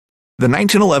The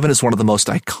 1911 is one of the most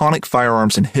iconic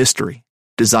firearms in history.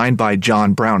 Designed by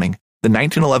John Browning, the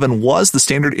 1911 was the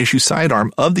standard issue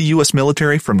sidearm of the U.S.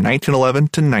 military from 1911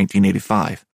 to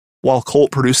 1985. While Colt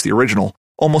produced the original,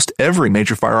 almost every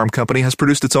major firearm company has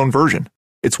produced its own version.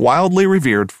 It's wildly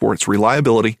revered for its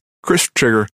reliability, crisp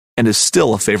trigger, and is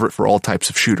still a favorite for all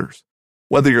types of shooters.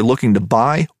 Whether you're looking to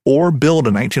buy or build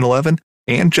a 1911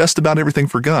 and just about everything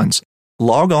for guns,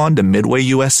 log on to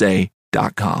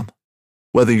MidwayUSA.com.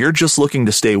 Whether you're just looking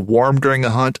to stay warm during a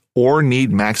hunt or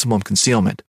need maximum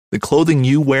concealment, the clothing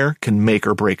you wear can make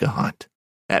or break a hunt.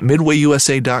 At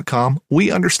MidwayUSA.com, we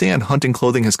understand hunting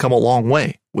clothing has come a long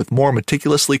way, with more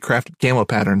meticulously crafted camo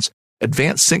patterns,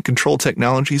 advanced scent control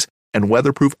technologies, and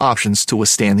weatherproof options to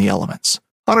withstand the elements.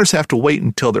 Hunters have to wait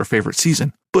until their favorite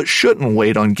season, but shouldn't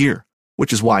wait on gear,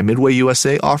 which is why Midway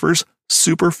USA offers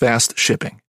super fast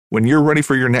shipping. When you're ready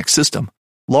for your next system,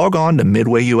 log on to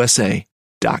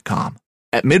MidwayUSA.com.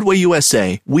 At Midway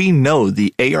USA, we know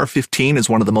the AR-15 is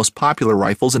one of the most popular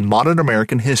rifles in modern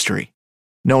American history.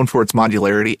 Known for its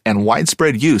modularity and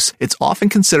widespread use, it's often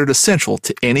considered essential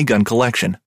to any gun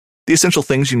collection. The essential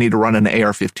things you need to run an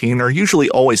AR-15 are usually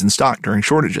always in stock during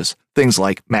shortages, things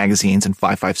like magazines and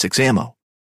 5.56 ammo.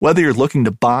 Whether you're looking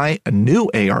to buy a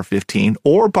new AR-15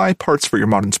 or buy parts for your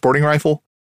modern sporting rifle,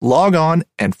 log on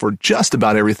and for just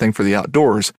about everything for the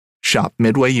outdoors, shop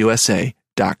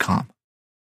MidwayUSA.com.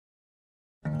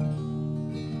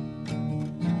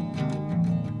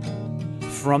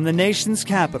 From the nation's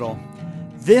capital,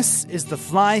 this is the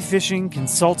Fly Fishing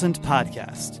Consultant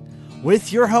Podcast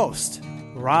with your host,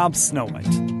 Rob Snowhite.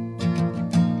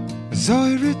 I saw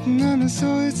it written and I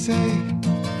saw it say,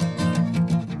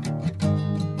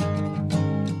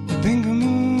 the Bingo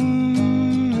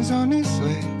Moon is on its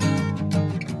way.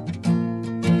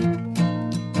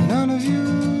 None of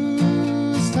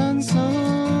you stand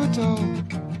so tall.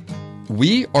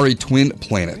 We are a twin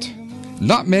planet.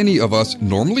 Not many of us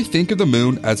normally think of the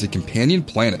moon as a companion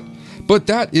planet, but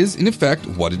that is in effect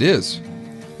what it is.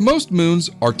 Most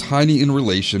moons are tiny in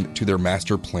relation to their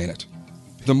master planet.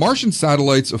 The Martian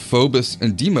satellites of Phobos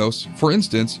and Deimos, for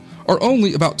instance, are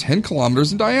only about 10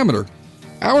 kilometers in diameter.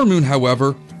 Our moon,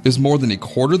 however, is more than a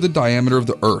quarter the diameter of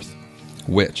the Earth,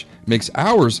 which makes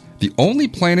ours the only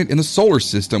planet in the solar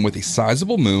system with a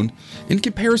sizable moon in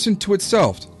comparison to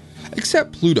itself,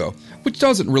 except Pluto, which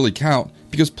doesn't really count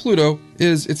because Pluto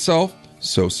is itself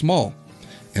so small.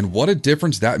 And what a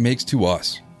difference that makes to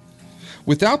us.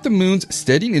 Without the moon's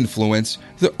steadying influence,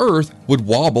 the Earth would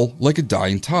wobble like a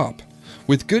dying top,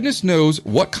 with goodness knows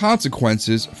what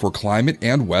consequences for climate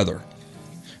and weather.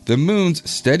 The moon's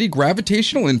steady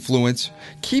gravitational influence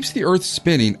keeps the Earth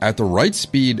spinning at the right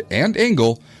speed and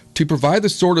angle to provide the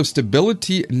sort of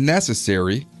stability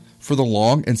necessary for the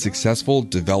long and successful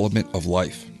development of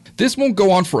life. This won't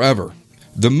go on forever.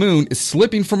 The moon is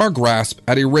slipping from our grasp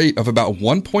at a rate of about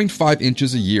 1.5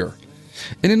 inches a year.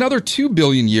 In another 2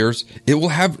 billion years, it will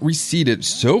have receded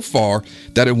so far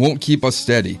that it won't keep us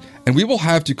steady, and we will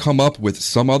have to come up with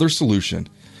some other solution.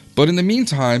 But in the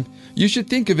meantime, you should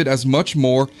think of it as much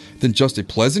more than just a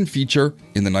pleasant feature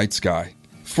in the night sky.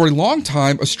 For a long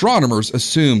time, astronomers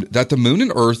assumed that the moon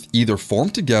and Earth either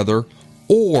formed together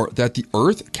or that the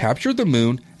Earth captured the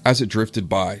moon as it drifted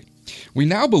by. We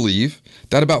now believe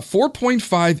that about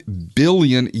 4.5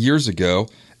 billion years ago,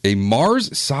 a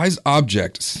Mars-sized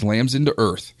object slams into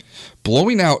Earth,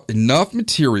 blowing out enough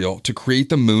material to create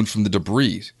the moon from the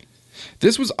debris.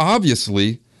 This was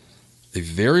obviously a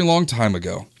very long time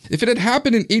ago. If it had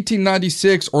happened in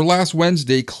 1896 or last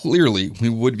Wednesday, clearly we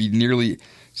would be nearly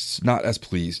not as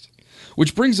pleased.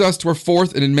 Which brings us to our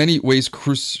fourth and in many ways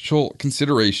crucial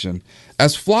consideration.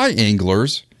 As fly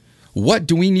anglers, what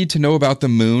do we need to know about the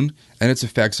moon and its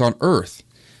effects on Earth?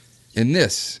 In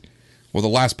this, well, the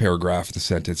last paragraph of the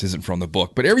sentence isn't from the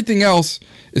book, but everything else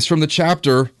is from the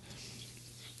chapter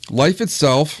Life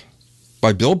Itself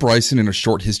by Bill Bryson in A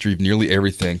Short History of Nearly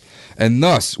Everything. And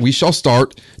thus, we shall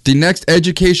start the next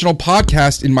educational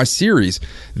podcast in my series.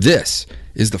 This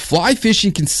is the Fly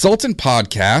Fishing Consultant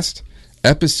Podcast,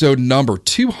 episode number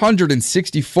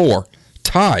 264,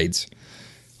 Tides.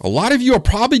 A lot of you are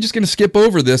probably just going to skip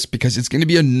over this because it's going to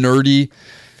be a nerdy,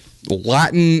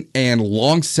 Latin and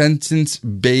long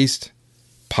sentence-based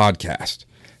podcast.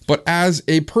 But as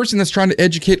a person that's trying to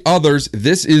educate others,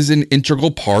 this is an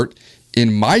integral part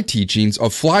in my teachings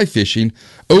of fly fishing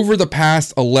over the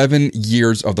past 11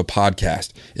 years of the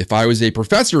podcast. If I was a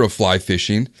professor of fly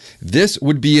fishing, this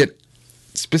would be a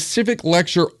specific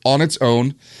lecture on its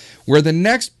own, where the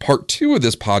next part 2 of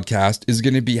this podcast is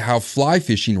going to be how fly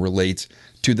fishing relates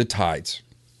to the tides.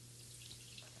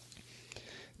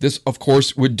 This, of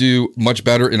course, would do much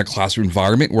better in a classroom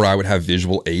environment where I would have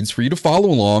visual aids for you to follow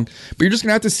along, but you're just going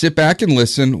to have to sit back and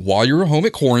listen while you're home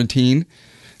at quarantine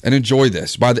and enjoy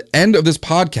this. By the end of this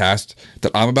podcast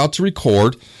that I'm about to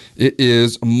record, it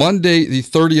is Monday, the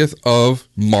 30th of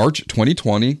March,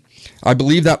 2020. I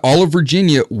believe that all of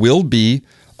Virginia will be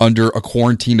under a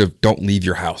quarantine of don't leave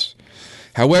your house.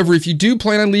 However, if you do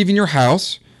plan on leaving your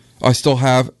house, I still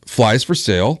have flies for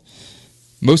sale.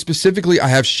 Most specifically, I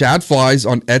have shad flies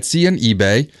on Etsy and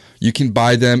eBay. You can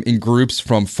buy them in groups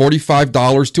from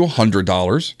 $45 to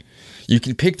 $100. You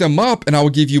can pick them up and I will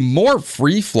give you more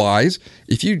free flies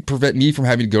if you prevent me from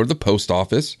having to go to the post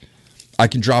office. I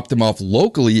can drop them off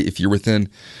locally if you're within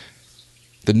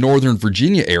the Northern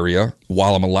Virginia area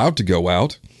while I'm allowed to go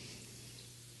out.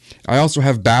 I also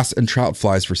have bass and trout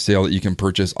flies for sale that you can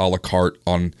purchase a la carte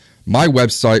on my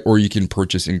website, or you can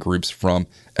purchase in groups from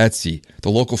Etsy.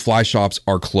 The local fly shops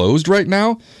are closed right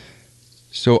now.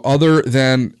 So other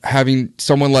than having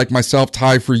someone like myself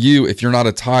tie for you, if you're not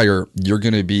a tyer, you're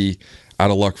going to be out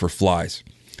of luck for flies.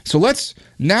 So let's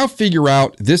now figure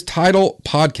out this title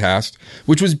podcast,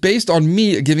 which was based on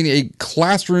me giving a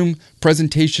classroom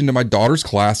presentation to my daughter's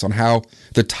class on how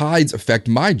the tides affect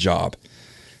my job.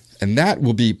 And that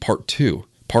will be part 2.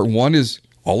 Part 1 is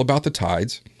all about the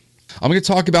tides. I'm going to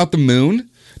talk about the moon,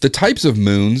 the types of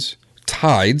moons,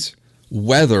 tides,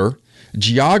 weather,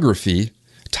 geography,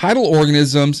 tidal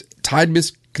organisms, tide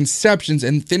misconceptions,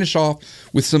 and finish off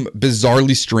with some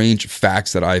bizarrely strange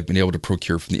facts that I've been able to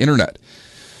procure from the internet.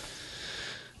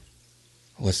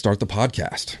 Let's start the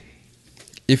podcast.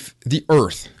 If the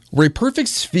Earth were a perfect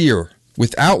sphere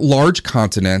without large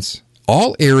continents,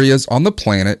 all areas on the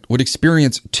planet would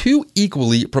experience 2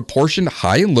 equally proportioned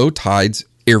high and low tides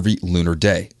every lunar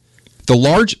day. The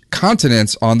large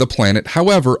continents on the planet,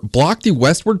 however, block the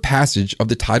westward passage of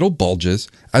the tidal bulges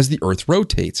as the Earth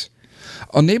rotates.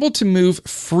 Unable to move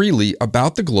freely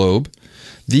about the globe,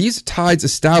 these tides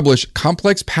establish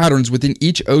complex patterns within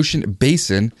each ocean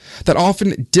basin that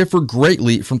often differ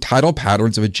greatly from tidal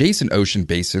patterns of adjacent ocean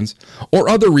basins or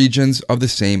other regions of the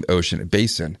same ocean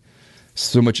basin.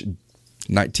 So much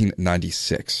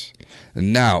 1996.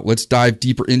 Now, let's dive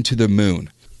deeper into the moon.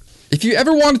 If you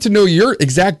ever wanted to know your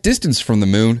exact distance from the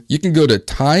moon, you can go to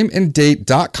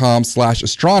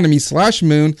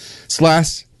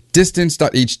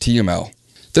timeanddate.com/astronomy/moon/distance.html.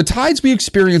 The tides we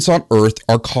experience on Earth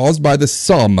are caused by the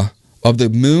sum of the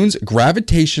moon's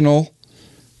gravitational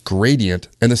gradient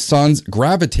and the sun's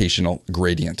gravitational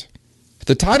gradient.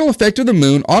 The tidal effect of the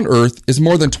moon on Earth is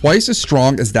more than twice as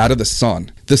strong as that of the sun.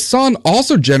 The sun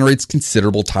also generates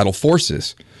considerable tidal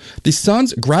forces. The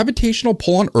sun's gravitational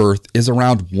pull on Earth is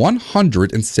around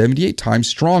 178 times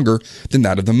stronger than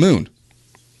that of the moon.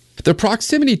 The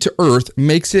proximity to Earth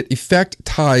makes it affect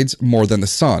tides more than the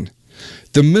sun.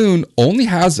 The moon only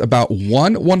has about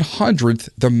 1/100th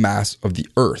the mass of the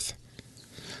Earth.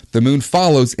 The moon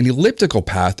follows an elliptical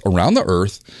path around the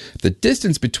Earth. The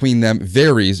distance between them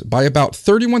varies by about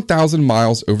 31,000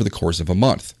 miles over the course of a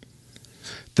month.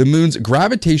 The moon's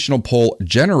gravitational pull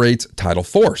generates tidal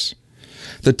force.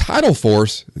 The tidal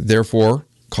force, therefore,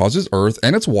 causes Earth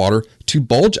and its water to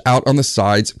bulge out on the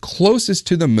sides closest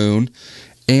to the moon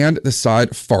and the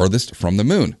side farthest from the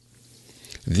moon.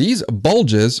 These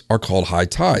bulges are called high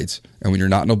tides, and when you're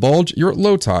not in a bulge, you're at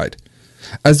low tide.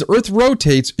 As the Earth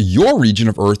rotates, your region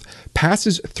of Earth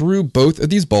passes through both of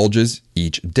these bulges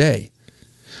each day.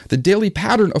 The daily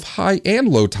pattern of high and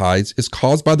low tides is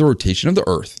caused by the rotation of the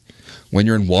Earth. When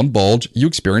you're in one bulge, you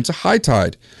experience a high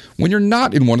tide. When you're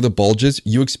not in one of the bulges,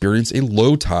 you experience a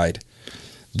low tide.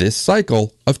 This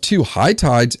cycle of 2 high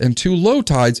tides and 2 low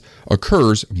tides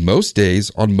occurs most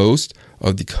days on most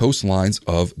of the coastlines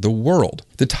of the world.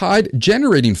 The tide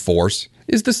generating force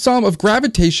is the sum of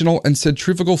gravitational and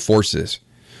centrifugal forces.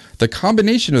 The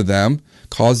combination of them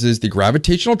causes the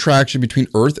gravitational attraction between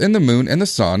Earth and the moon and the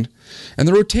sun, and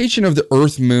the rotation of the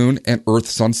Earth, moon, and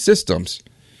Earth-sun systems.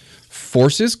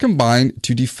 Forces combine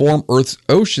to deform Earth's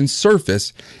ocean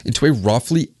surface into a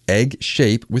roughly egg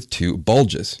shape with 2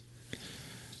 bulges.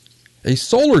 A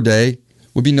solar day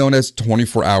would be known as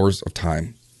 24 hours of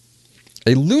time.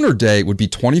 A lunar day would be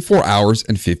 24 hours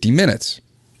and 50 minutes.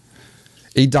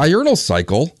 A diurnal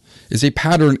cycle is a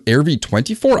pattern every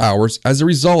 24 hours as a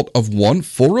result of one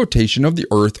full rotation of the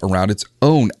Earth around its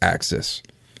own axis.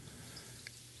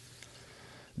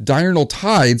 Diurnal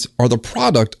tides are the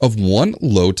product of one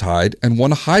low tide and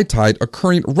one high tide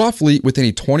occurring roughly within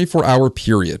a 24-hour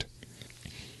period.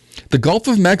 The Gulf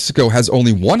of Mexico has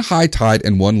only one high tide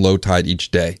and one low tide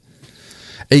each day.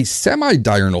 A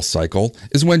semi-diurnal cycle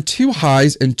is when 2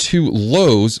 highs and 2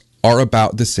 lows are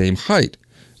about the same height.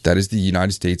 that is the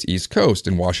United States East Coast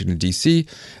in Washington, D.C.,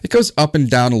 it goes up and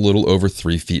down a little over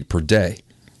 3 feet per day.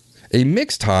 A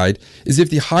mixed tide is if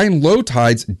the high and low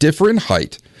tides differ in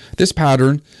height. This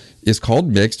pattern is called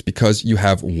mixed because you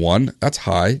have one that's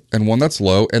high and one that's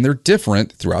low, and they're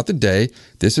different throughout the day.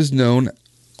 This is known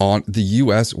on the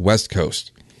U.S. West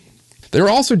Coast. There are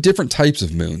also different types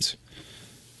of moons.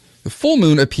 The full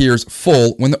moon appears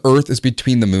full when the Earth is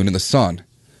between the moon and the sun.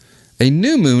 A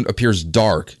new moon appears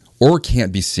dark or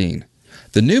can't be seen.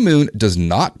 The new moon does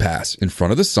not pass in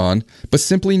front of the sun, but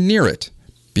simply near it,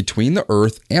 between the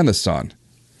Earth and the sun.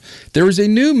 There is a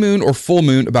new moon or full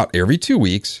moon about every 2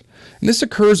 weeks, and this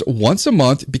occurs once a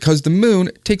month because the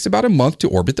moon takes about a month to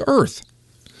orbit the Earth.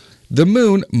 The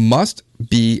moon must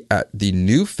be at the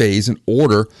new phase in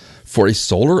order for a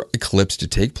solar eclipse to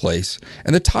take place,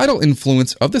 and the tidal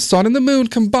influence of the sun and the moon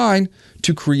combine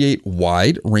to create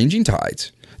wide-ranging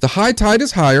tides. The high tide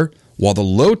is higher, while the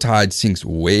low tide sinks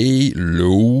way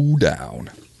low down.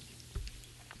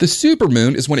 The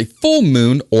supermoon is when a full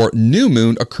moon or new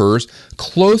moon occurs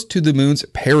close to the moon's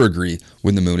perigee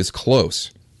when the moon is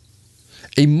close.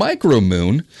 A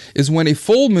micromoon is when a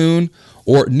full moon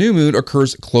or new moon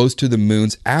occurs close to the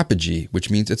moon's apogee, which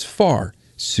means it's far.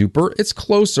 Super, it's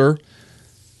closer.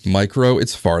 Micro,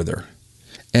 it's farther.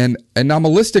 An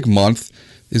anomalistic month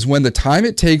is when the time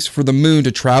it takes for the moon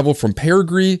to travel from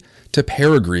perigee to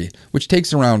perigee, which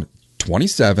takes around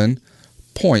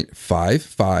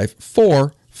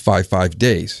 27.555455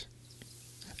 days.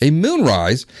 A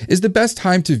moonrise is the best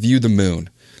time to view the moon.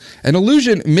 An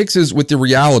illusion mixes with the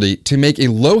reality to make a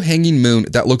low-hanging moon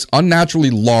that looks unnaturally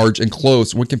large and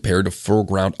close when compared to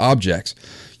foreground objects.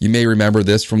 You may remember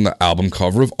this from the album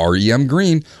cover of R.E.M.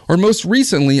 Green, or most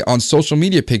recently on social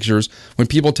media pictures when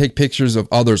people take pictures of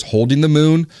others holding the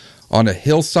moon on a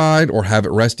hillside, or have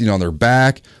it resting on their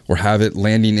back, or have it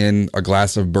landing in a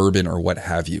glass of bourbon, or what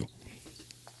have you.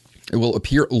 It will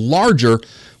appear larger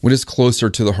when it's closer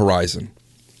to the horizon.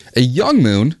 A young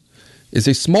moon is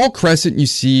a small crescent you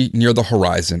see near the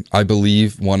horizon. I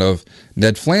believe one of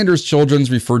Ned Flanders' children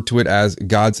referred to it as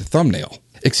God's thumbnail.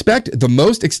 Expect the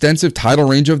most extensive tidal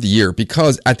range of the year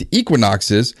because at the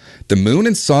equinoxes, the moon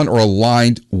and sun are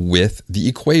aligned with the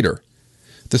equator.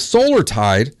 The solar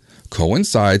tide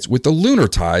coincides with the lunar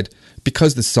tide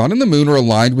because the sun and the moon are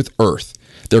aligned with Earth.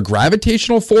 Their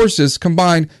gravitational forces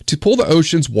combine to pull the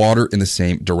ocean's water in the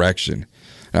same direction.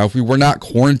 Now, if we were not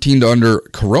quarantined under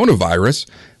coronavirus,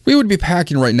 we would be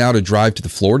packing right now to drive to the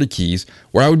Florida Keys,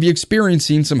 where I would be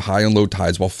experiencing some high and low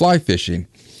tides while fly fishing.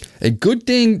 A good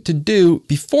thing to do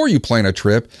before you plan a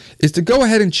trip is to go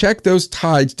ahead and check those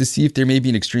tides to see if there may be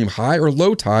an extreme high or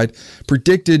low tide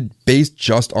predicted based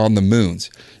just on the moons.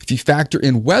 If you factor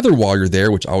in weather while you're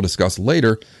there, which I'll discuss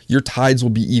later, your tides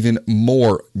will be even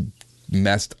more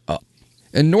messed up.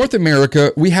 In North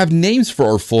America, we have names for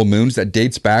our full moons that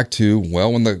dates back to,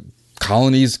 well, when the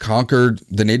colonies conquered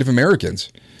the Native Americans.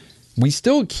 We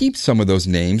still keep some of those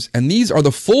names, and these are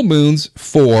the full moons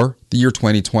for the year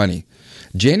 2020.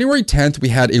 January 10th, we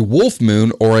had a wolf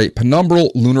moon or a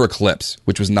penumbral lunar eclipse,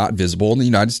 which was not visible in the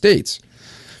United States.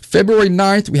 February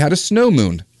 9th, we had a snow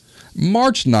moon.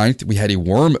 March 9th, we had a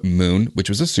worm moon, which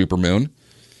was a supermoon.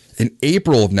 In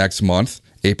April of next month,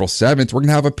 April 7th, we're going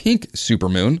to have a pink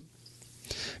supermoon.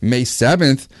 May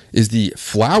 7th is the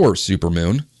flower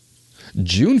supermoon.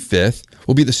 June 5th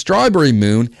will be the strawberry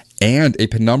moon and a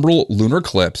penumbral lunar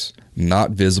eclipse,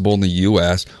 not visible in the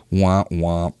U.S. Womp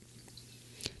womp.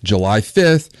 July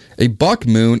 5th, a buck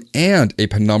moon and a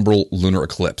penumbral lunar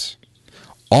eclipse.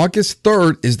 August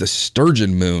 3rd is the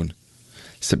sturgeon moon.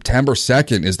 September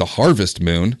 2nd is the harvest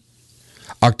moon.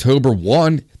 October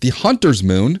 1, the hunter's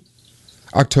moon.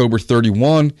 October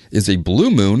 31 is a blue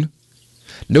moon.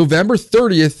 November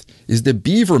 30th is the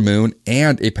beaver moon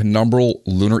and a penumbral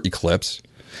lunar eclipse.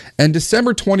 And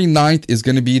December 29th is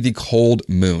going to be the cold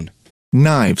moon.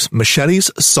 Knives,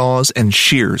 machetes, saws, and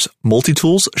shears,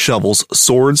 multi-tools, shovels,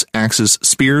 swords, axes,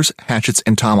 spears, hatchets,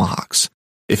 and tomahawks.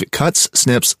 If it cuts,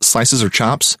 snips, slices, or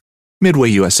chops, Midway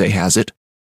USA has it.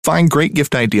 Find great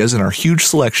gift ideas in our huge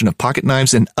selection of pocket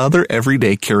knives and other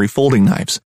everyday carry folding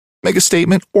knives. Make a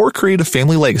statement or create a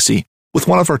family legacy with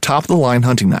one of our top-of-the-line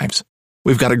hunting knives.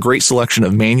 We've got a great selection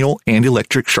of manual and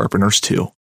electric sharpeners,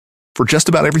 too. For just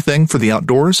about everything for the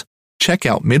outdoors, check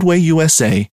out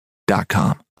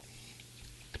MidwayUSA.com.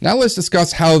 Now let's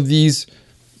discuss how these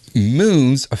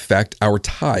moons affect our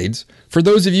tides. For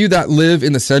those of you that live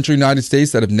in the central United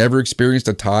States that have never experienced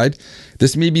a tide,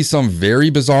 this may be some very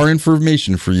bizarre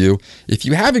information for you. If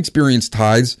you have experienced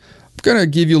tides, I'm going to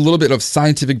give you a little bit of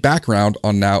scientific background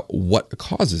on now what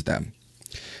causes them.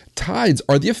 Tides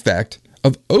are the effect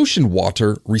of ocean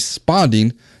water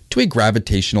responding to a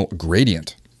gravitational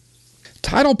gradient.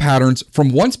 Tidal patterns from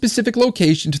one specific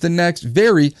location to the next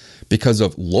vary because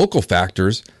of local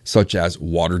factors such as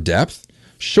water depth,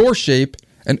 shore shape,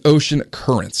 and ocean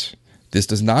currents. This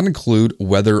does not include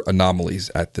weather anomalies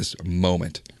at this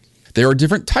moment. There are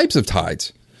different types of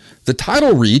tides. The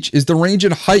tidal reach is the range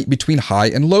in height between high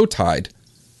and low tide.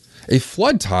 A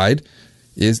flood tide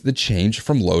is the change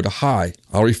from low to high.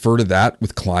 I'll refer to that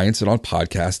with clients and on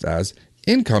podcasts as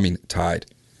incoming tide.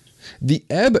 The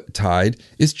ebb tide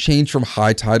is change from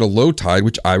high tide to low tide,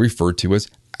 which I refer to as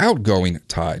outgoing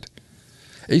tide.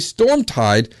 A storm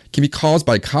tide can be caused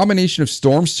by a combination of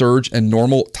storm surge and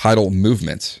normal tidal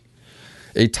movements.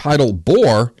 A tidal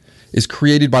bore is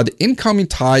created by the incoming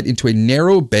tide into a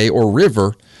narrow bay or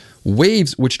river,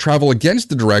 waves which travel against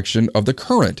the direction of the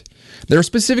current. There are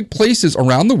specific places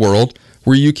around the world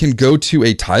where you can go to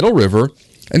a tidal river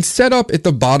and set up at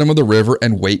the bottom of the river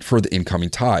and wait for the incoming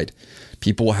tide.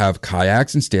 People will have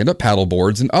kayaks and stand-up paddle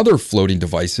boards and other floating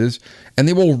devices, and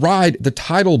they will ride the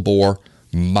tidal bore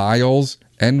miles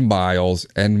and miles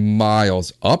and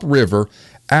miles upriver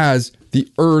as the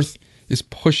earth is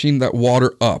pushing that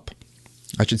water up.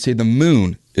 I should say the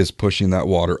moon is pushing that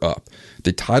water up.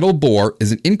 The tidal bore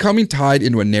is an incoming tide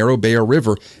into a narrow bay or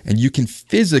river, and you can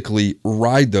physically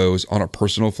ride those on a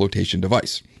personal flotation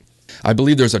device. I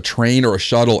believe there's a train or a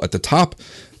shuttle at the top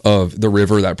of the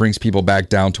river that brings people back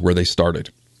down to where they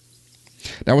started.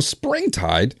 Now, a spring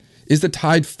tide is the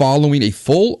tide following a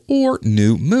full or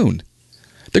new moon.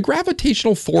 The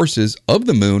gravitational forces of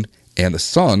the moon and the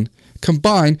sun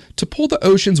combine to pull the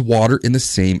ocean's water in the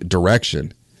same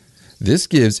direction. This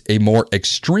gives a more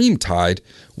extreme tide,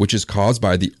 which is caused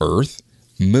by the earth,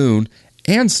 moon,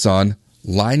 and sun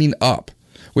lining up,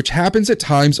 which happens at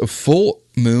times of full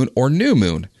moon or new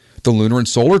moon. The lunar and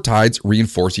solar tides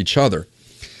reinforce each other.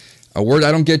 A word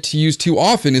I don't get to use too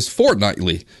often is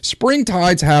fortnightly. Spring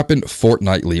tides happen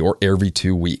fortnightly or every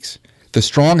 2 weeks. The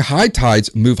strong high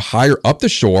tides move higher up the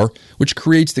shore, which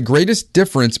creates the greatest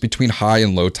difference between high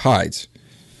and low tides.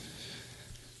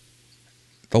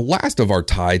 The last of our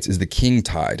tides is the king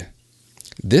tide.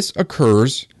 This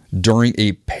occurs during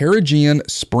a perigean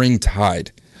spring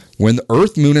tide, when the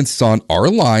earth, moon, and sun are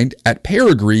aligned at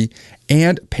perigee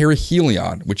and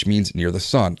perihelion, which means near the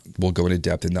sun. We'll go into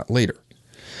depth in that later.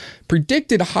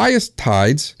 Predicted highest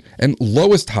tides and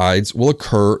lowest tides will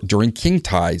occur during king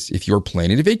tides. If you're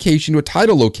planning a vacation to a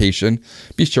tidal location,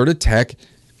 be sure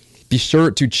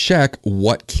to check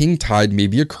what king tide may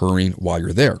be occurring while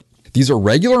you're there. These are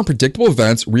regular and predictable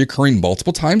events reoccurring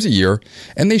multiple times a year,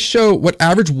 and they show what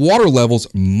average water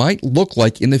levels might look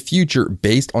like in the future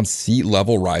based on sea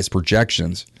level rise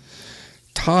projections.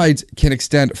 Tides can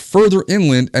extend further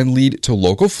inland and lead to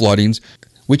local floodings,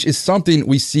 which is something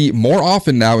we see more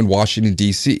often now in Washington,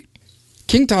 D.C.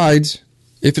 King tides,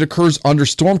 if it occurs under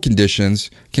storm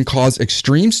conditions, can cause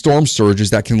extreme storm surges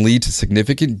that can lead to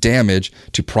significant damage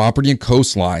to property and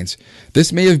coastlines.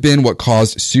 This may have been what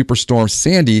caused Superstorm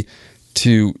Sandy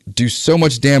to do so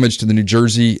much damage to the New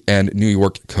Jersey and New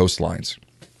York coastlines.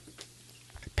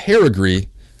 Perigee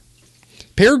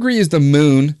is the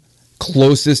moon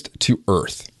closest to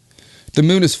Earth. The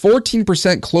moon is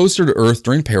 14% closer to Earth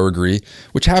during perigee,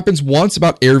 which happens once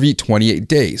about every 28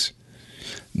 days.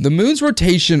 The moon's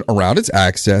rotation around its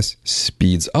axis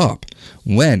speeds up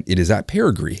when it is at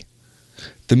perigee.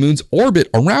 The moon's orbit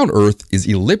around Earth is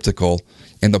elliptical,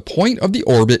 and the point of the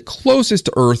orbit closest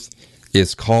to Earth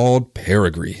is called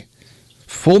perigee.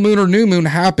 Full moon or new moon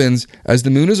happens as the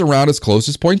moon is around its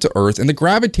closest point to Earth, and the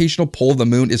gravitational pull of the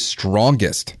moon is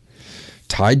strongest.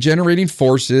 Tide-generating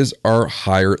forces are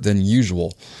higher than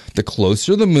usual. The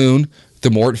closer the moon, the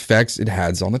more effects it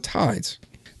has on the tides.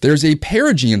 There's a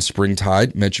perigean spring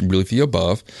tide, mentioned briefly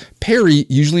above. Peri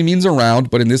usually means around,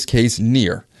 but in this case,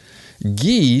 near.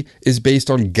 Ge is based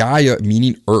on Gaia,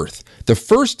 meaning Earth. The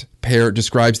first pair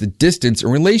describes the distance in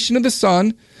relation to the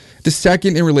sun, the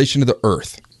second in relation to the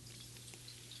Earth.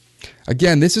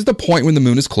 Again, this is the point when the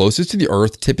moon is closest to the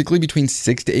Earth, typically between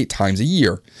 6 to 8 times a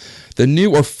year. The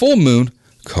new or full moon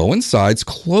coincides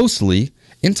closely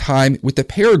in time with the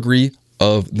perigee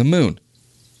of the moon.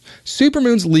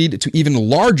 Supermoons lead to even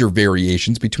larger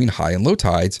variations between high and low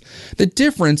tides. The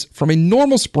difference from a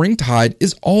normal spring tide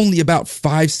is only about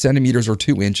 5 centimeters or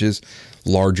 2 inches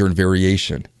larger in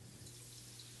variation.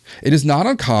 It is not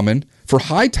uncommon for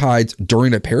high tides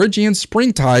during a perigean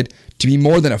spring tide to be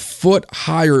more than a foot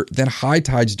higher than high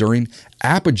tides during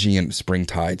apogean spring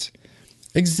tides.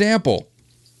 Example,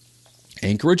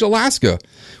 Anchorage, Alaska,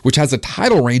 which has a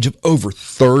tidal range of over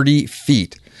 30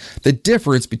 feet. The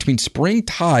difference between spring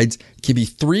tides can be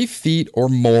 3 feet or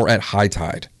more at high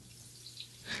tide.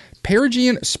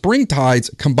 Perigean spring tides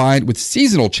combined with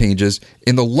seasonal changes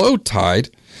in the low tide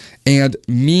and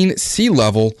mean sea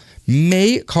level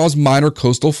may cause minor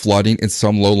coastal flooding in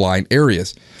some low-lying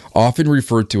areas, often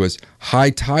referred to as high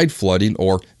tide flooding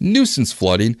or nuisance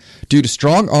flooding due to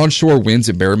strong onshore winds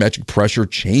and barometric pressure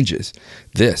changes.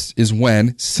 This is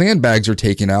when sandbags are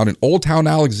taken out in Old Town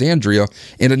Alexandria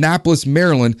in Annapolis,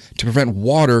 Maryland to prevent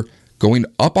water going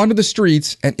up onto the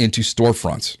streets and into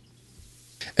storefronts.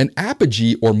 An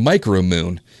apogee or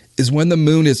micromoon is when the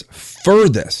moon is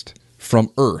furthest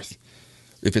from Earth.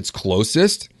 If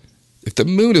the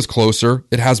moon is closer,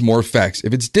 it has more effects.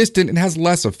 If it's distant, it has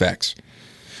less effects.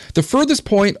 The furthest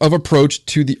point of approach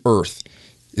to the Earth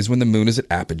is when the moon is at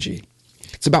apogee.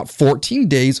 It's about 14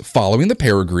 days following the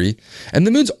perigee, and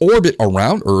the moon's orbit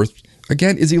around Earth,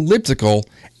 again, is elliptical,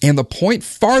 and the point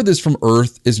farthest from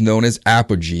Earth is known as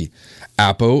apogee.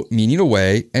 Apo meaning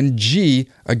away, and G,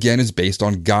 again, is based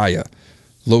on Gaia.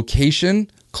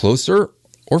 Location, closer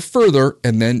or further,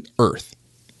 and then Earth.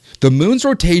 The moon's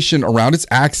rotation around its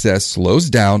axis slows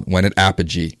down when at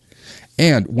apogee.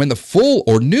 And when the full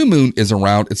or new moon is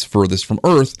around its furthest from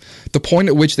Earth, the point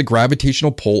at which the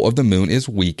gravitational pull of the moon is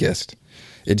weakest.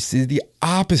 It's the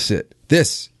opposite.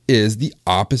 This is the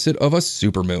opposite of a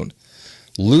supermoon.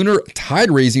 Lunar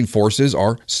tide-raising forces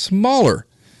are smaller.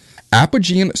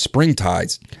 Apogean spring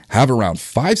tides have around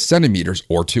 5 centimeters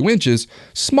or 2 inches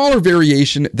smaller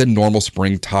variation than normal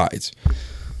spring tides.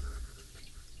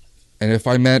 And if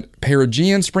I meant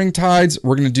perigean spring tides,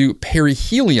 we're going to do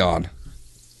perihelion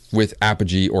with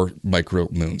apogee or micro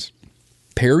moons.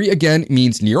 Peri again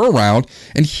means near around,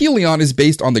 and helion is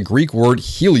based on the Greek word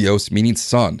helios, meaning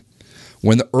sun.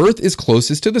 When the Earth is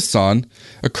closest to the sun,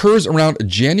 occurs around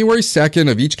January 2nd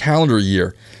of each calendar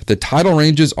year. The tidal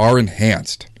ranges are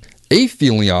enhanced.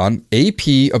 Aphelion,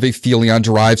 AP of aphelion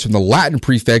derives from the Latin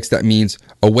prefix that means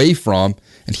away from,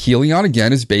 and helion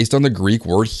again is based on the Greek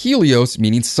word helios,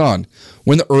 meaning sun,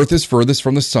 when the Earth is furthest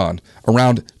from the sun,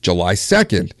 around July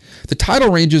 2nd. The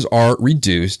tidal ranges are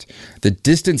reduced. The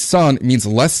distant sun means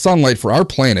less sunlight for our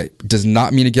planet. It does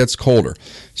not mean it gets colder.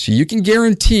 So you can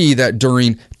guarantee that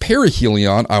during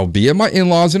perihelion, I will be at my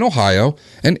in-laws in Ohio,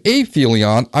 and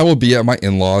aphelion, I will be at my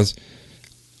in-laws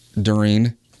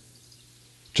during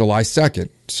July 2nd.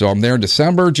 So I'm there in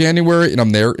December, January, and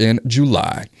I'm there in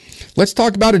July. Let's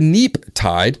talk about a neap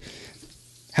tide.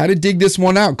 Had to dig this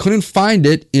one out. Couldn't find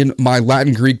it in my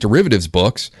Latin Greek derivatives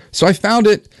books. So I found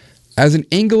it as an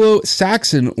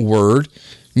Anglo-Saxon word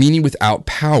meaning without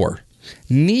power.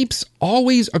 Neaps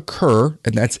always occur,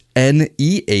 and that's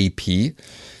N-E-A-P.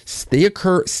 They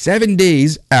occur 7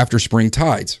 days after spring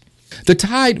tides. The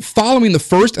tide following the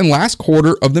first and last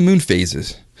quarter of the moon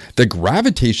phases. The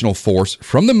gravitational force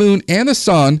from the moon and the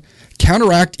sun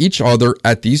counteract each other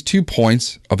at these 2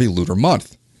 points of a lunar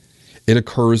month. It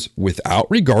occurs without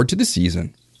regard to the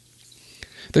season.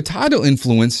 The tidal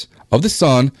influence of the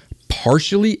sun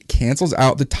partially cancels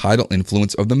out the tidal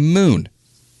influence of the moon.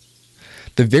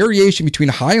 The variation between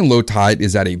high and low tide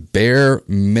is at a bare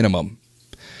minimum.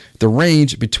 The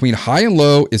range between high and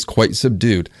low is quite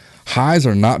subdued. Highs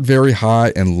are not very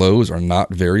high and lows are not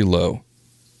very low.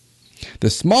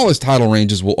 The smallest tidal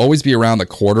ranges will always be around the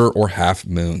quarter or half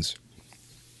moons.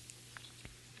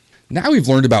 Now we've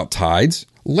learned about tides,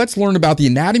 let's learn about the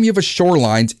anatomy of a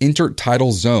shoreline's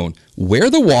intertidal zone, where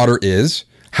the water is,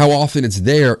 how often it's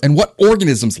there, and what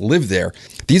organisms live there.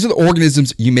 These are the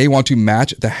organisms you may want to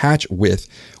match the hatch with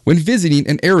when visiting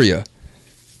an area.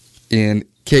 In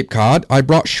Cape Cod, I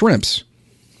brought shrimps.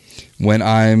 When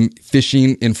I'm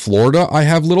fishing in Florida, I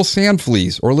have little sand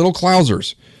fleas or little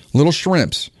clousers, little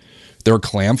shrimps. There are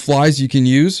clam flies you can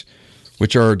use,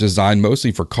 which are designed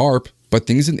mostly for carp, but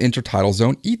things in the intertidal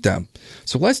zone eat them.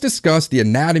 So let's discuss the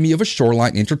anatomy of a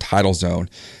shoreline intertidal zone.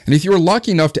 And if you were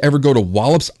lucky enough to ever go to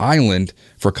Wallops Island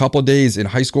for a couple of days in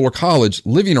high school or college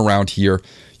living around here,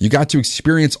 you got to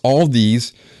experience all of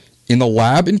these in the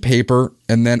lab in paper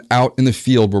and then out in the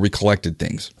field where we collected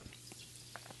things.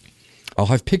 I'll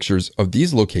have pictures of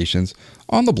these locations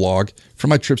on the blog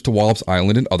from my trips to Wallops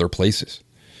Island and other places.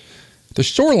 The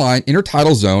shoreline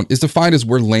intertidal zone is defined as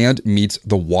where land meets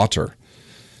the water.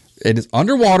 It is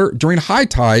underwater during high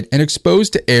tide and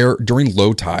exposed to air during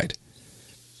low tide.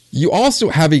 You also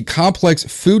have a complex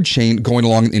food chain going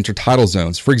along in intertidal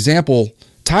zones. For example,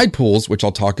 tide pools, which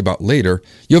I'll talk about later,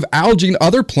 you have algae and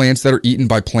other plants that are eaten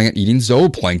by plant-eating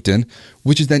zooplankton,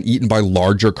 which is then eaten by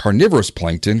larger carnivorous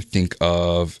plankton. Think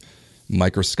of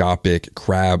microscopic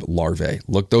crab larvae.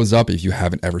 Look those up if you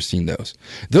haven't ever seen those.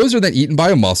 Those are then eaten by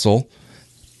a mussel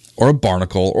or a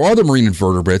barnacle or other marine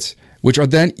invertebrates, which are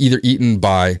then either eaten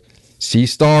by sea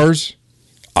stars,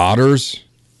 otters,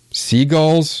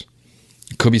 seagulls,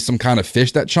 Could be some kind of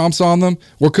fish that chomps on them,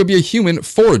 or it could be a human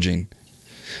foraging.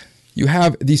 You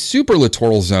have the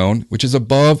superlittoral zone, which is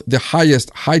above the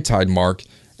highest high tide mark,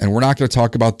 and we're not going to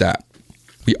talk about that.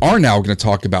 We are now going to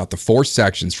talk about the 4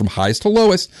 sections from highest to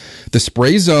lowest: the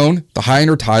spray zone, the high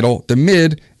intertidal, the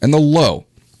mid, and the low.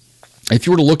 If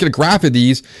you were to look at a graph of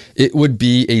these, it would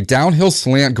be a downhill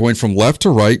slant going from left to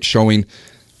right, showing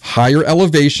higher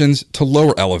elevations to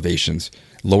lower elevations.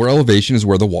 Lower elevation is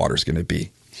where the water is going to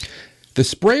be. The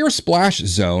spray or splash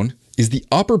zone is the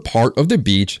upper part of the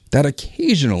beach that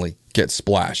occasionally gets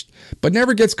splashed, but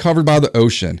never gets covered by the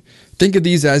ocean. Think of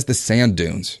these as the sand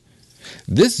dunes.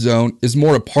 This zone is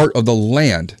more a part of the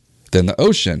land than the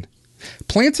ocean.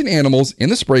 Plants and animals in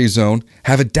the spray zone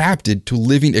have adapted to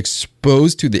living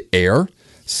exposed to the air,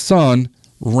 sun,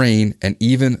 rain, and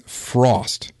even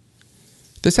frost.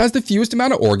 This has the fewest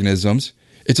amount of organisms.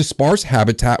 It's a sparse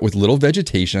habitat with little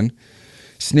vegetation.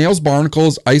 Snails,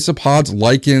 barnacles, isopods,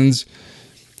 lichens,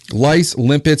 lice,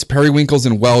 limpets, periwinkles,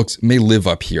 and whelks may live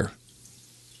up here.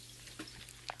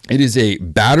 It is a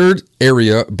battered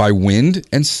area by wind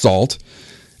and salt,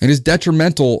 and is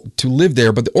detrimental to live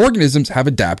there, but the organisms have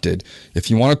adapted.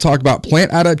 If you want to talk about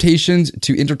plant adaptations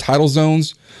to intertidal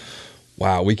zones,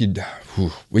 wow, we could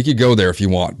go there if you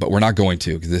want, but we're not going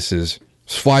to, because this is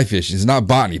fly fishing. It's not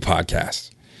botany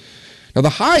podcast. Now, the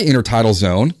high intertidal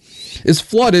zone is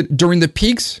flooded during the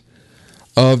peaks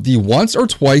of the once or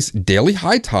twice daily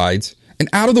high tides and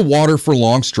out of the water for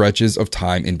long stretches of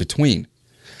time in between.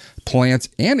 Plants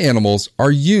and animals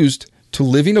are used to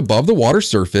living above the water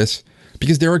surface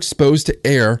because they're exposed to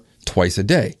air twice a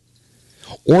day.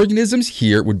 Organisms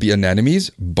here would be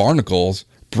anemones, barnacles,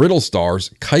 brittle stars,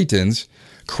 chitons,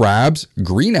 crabs,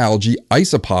 green algae,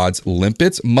 isopods,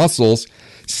 limpets, mussels,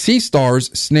 sea stars,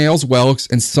 snails, whelks,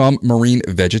 and some marine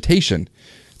vegetation.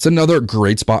 It's another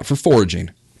great spot for foraging.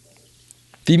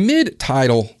 The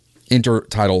mid-tidal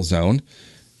intertidal zone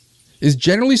is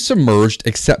generally submerged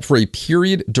except for a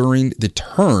period during the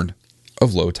turn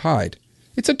of low tide.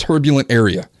 It's a turbulent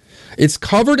area. It's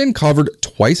covered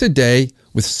twice a day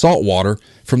with salt water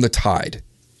from the tide.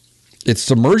 It's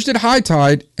submerged at high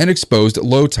tide and exposed at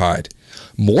low tide.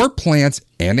 More plants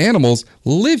and animals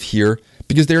live here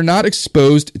because they are not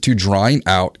exposed to drying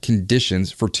out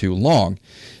conditions for too long.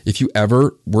 If you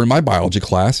ever were in my biology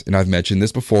class, and I've mentioned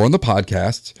this before on the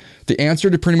podcasts, the answer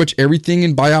to pretty much everything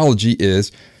in biology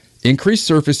is increase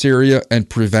surface area and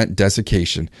prevent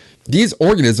desiccation. These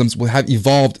organisms will have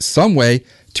evolved some way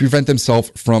to prevent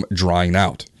themselves from drying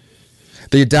out.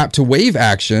 They adapt to wave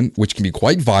action, which can be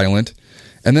quite violent,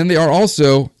 and then they are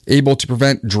also able to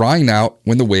prevent drying out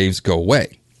when the waves go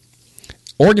away.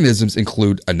 Organisms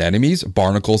include anemones,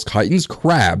 barnacles, chitons,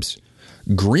 crabs,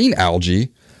 green algae,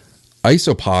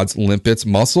 isopods, limpets,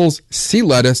 mussels, sea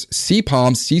lettuce, sea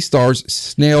palms, sea stars,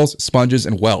 snails, sponges,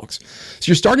 and whelks. So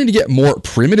you're starting to get more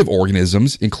primitive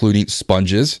organisms, including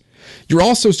sponges. You're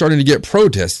also starting to get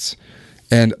protists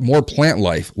and more plant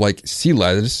life like sea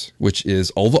lettuce, which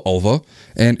is ulva,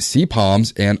 and sea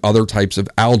palms and other types of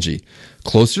algae.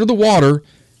 Closer to the water,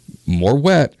 more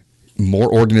wet, more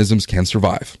organisms can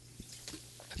survive.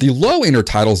 The low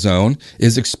intertidal zone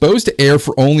is exposed to air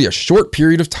for only a short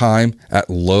period of time at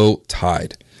low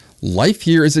tide. Life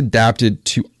here is adapted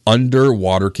to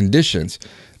underwater conditions.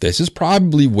 This is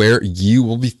probably where you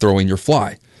will be throwing your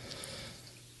fly.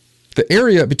 The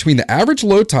area between the average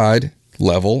low tide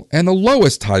level and the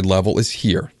lowest tide level is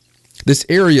here. This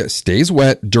area stays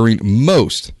wet during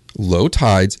most low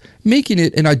tides, making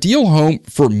it an ideal home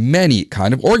for many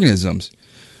kind of organisms.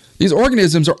 These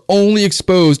organisms are only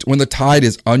exposed when the tide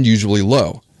is unusually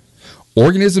low.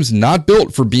 Organisms not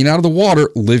built for being out of the water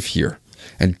live here,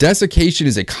 and desiccation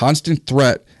is a constant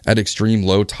threat at extreme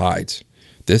low tides.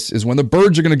 This is when the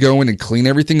birds are going to go in and clean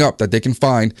everything up that they can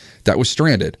find that was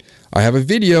stranded. I have a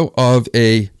video of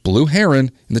a blue heron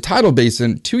in the tidal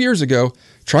basin 2 years ago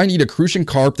trying to eat a crucian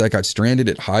carp that got stranded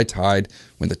at high tide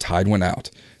when the tide went out.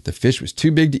 The fish was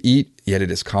too big to eat, yet it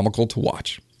is comical to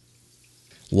watch.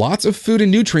 Lots of food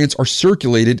and nutrients are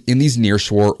circulated in these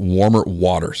nearshore warmer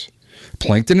waters.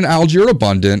 Plankton and algae are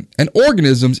abundant, and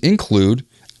organisms include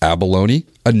abalone,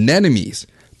 anemones,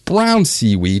 brown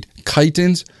seaweed,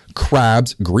 chitons,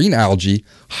 crabs, green algae,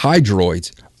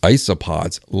 hydroids,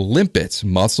 isopods, limpets,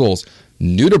 mussels,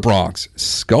 nudibranchs,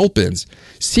 sculpins,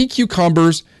 sea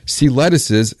cucumbers, sea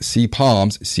lettuces, sea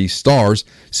palms, sea stars,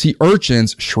 sea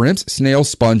urchins, shrimps, snails,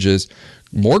 sponges,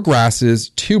 more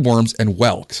grasses, tube worms, and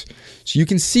whelks. So you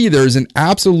can see there's an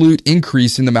absolute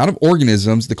increase in the amount of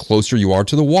organisms the closer you are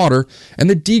to the water, and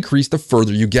the decrease the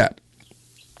further you get.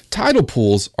 Tidal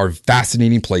pools are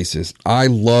fascinating places. I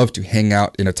love to hang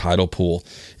out in a tidal pool.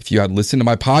 If you had listened to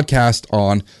my podcast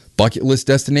on bucket list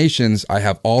destinations, I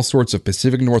have all sorts of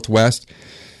Pacific Northwest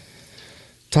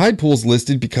tide pools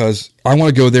listed because I want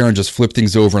to go there and just flip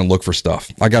things over and look for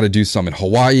stuff. I got to do some in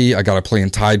Hawaii. I got to play in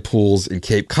tide pools in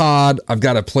Cape Cod. I've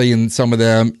got to play in some of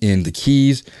them in the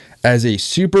Keys. As a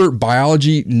super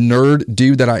biology nerd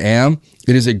dude that I am,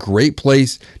 it is a great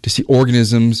place to see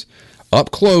organisms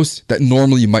up close that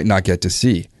normally you might not get to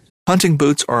see. Hunting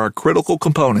boots are a critical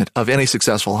component of any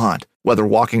successful hunt. Whether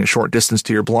walking a short distance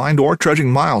to your blind or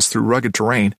trudging miles through rugged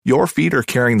terrain, your feet are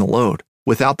carrying the load.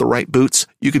 Without the right boots,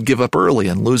 you could give up early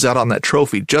and lose out on that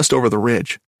trophy just over the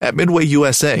ridge. At Midway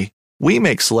USA, we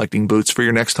make selecting boots for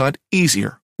your next hunt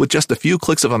easier. With just a few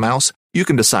clicks of a mouse, you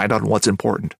can decide on what's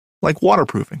important, like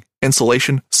waterproofing,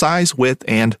 insulation, size, width,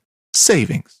 and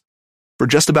savings. For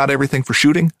just about everything for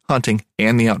shooting, hunting,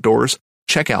 and the outdoors,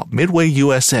 check out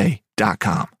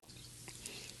MidwayUSA.com.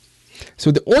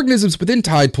 So the organisms within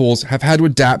tide pools have had to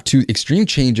adapt to extreme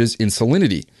changes in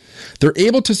salinity. They're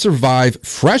able to survive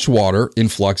freshwater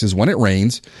influxes when it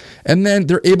rains, and then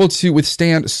they're able to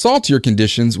withstand saltier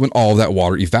conditions when all of that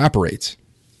water evaporates.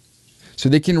 So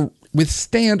they can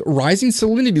withstand rising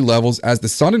salinity levels as the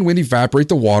sun and wind evaporate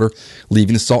the water,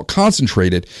 leaving the salt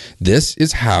concentrated. This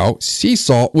is how sea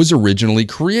salt was originally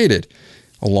created.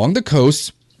 Along the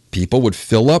coasts, people would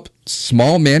fill up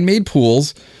small man-made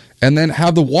pools and then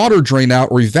have the water drain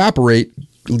out or evaporate,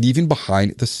 leaving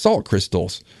behind the salt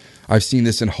crystals. I've seen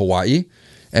this in Hawaii,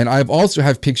 and I've also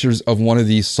have pictures of one of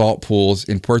these salt pools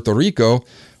in Puerto Rico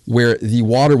where the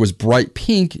water was bright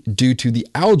pink due to the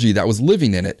algae that was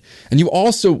living in it. And you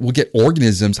also will get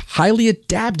organisms highly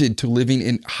adapted to living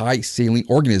in high saline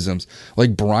organisms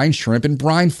like brine shrimp and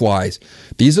brine flies.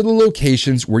 These are the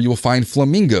locations where you will find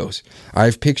flamingos. I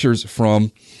have pictures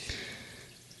from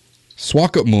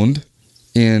Swakopmund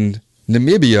in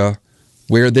Namibia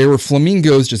where there were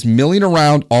flamingos just milling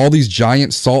around all these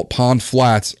giant salt pond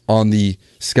flats on the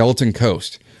Skeleton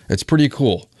Coast. It's pretty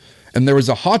cool. And there was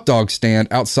a hot dog stand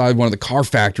outside one of the car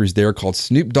factories there called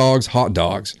Snoop Dogg's Hot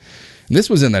Dogs. And this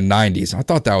was in the 90s. I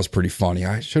thought that was pretty funny.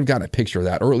 I should have gotten a picture of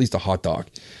that, or at least a hot dog.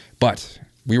 But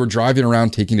we were driving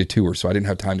around taking a tour, so I didn't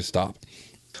have time to stop.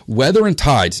 Weather and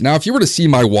tides. Now, if you were to see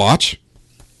my watch,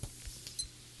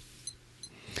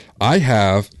 I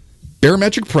have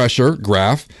barometric pressure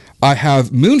graph. I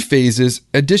have moon phases.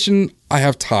 Addition, I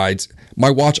have tides.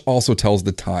 My watch also tells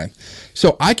the time.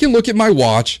 So I can look at my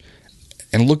watch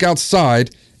and look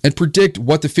outside and predict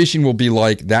what the fishing will be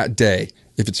like that day,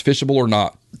 if it's fishable or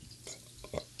not.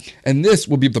 And this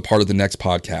will be the part of the next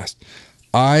podcast.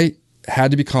 I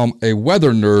had to become a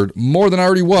weather nerd more than I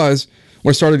already was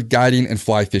when I started guiding and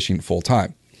fly fishing full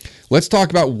time. Let's talk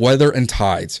about weather and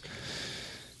tides.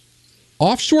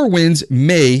 Offshore winds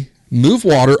may move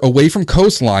water away from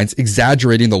coastlines,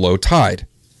 exaggerating the low tide.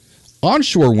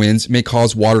 Onshore winds may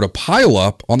cause water to pile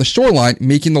up on the shoreline,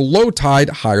 making the low tide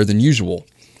higher than usual.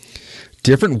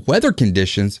 Different weather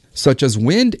conditions, such as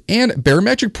wind and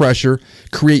barometric pressure,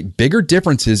 create bigger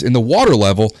differences in the water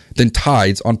level than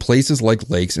tides on places like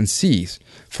lakes and seas.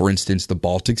 For instance, the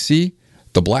Baltic Sea,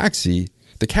 the Black Sea,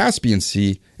 the Caspian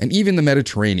Sea, and even the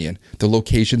Mediterranean, the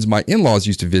locations my in-laws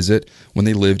used to visit when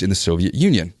they lived in the Soviet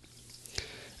Union.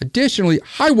 Additionally,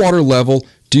 high water level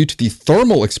due to the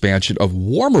thermal expansion of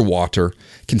warmer water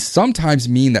can sometimes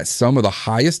mean that some of the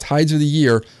highest tides of the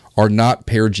year are not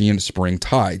perigean spring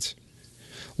tides.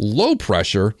 Low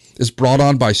pressure is brought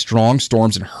on by strong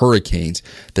storms and hurricanes.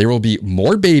 There will be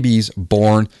more babies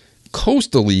born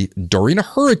coastally during a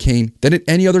hurricane than at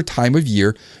any other time of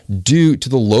year due to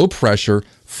the low pressure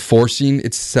forcing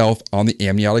itself on the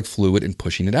amniotic fluid and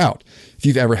pushing it out. If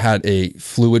you've ever had a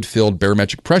fluid-filled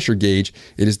barometric pressure gauge,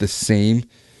 it is the same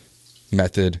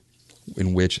method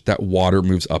in which that water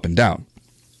moves up and down.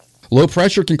 Low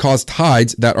pressure can cause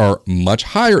tides that are much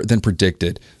higher than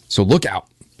predicted, so look out.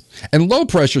 And low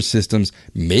pressure systems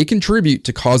may contribute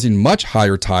to causing much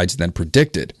higher tides than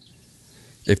predicted.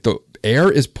 If the air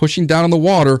is pushing down on the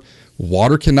water,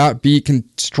 water cannot be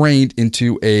constrained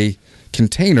into a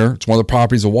container. It's one of the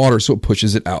properties of water, so it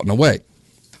pushes it out and away.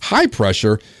 High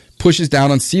pressure pushes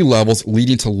down on sea levels,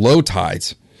 leading to low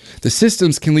tides. The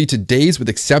systems can lead to days with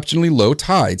exceptionally low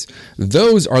tides.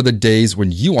 Those are the days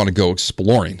when you want to go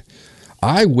exploring.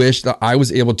 I wish that I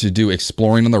was able to do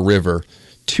exploring on the river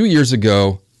 2 years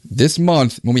ago this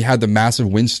month when we had the massive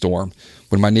windstorm,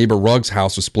 when my neighbor Rug's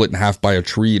house was split in half by a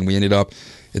tree and we ended up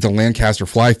at the Lancaster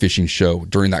Fly Fishing Show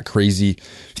during that crazy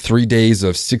 3 days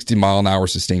of 60-mile-an-hour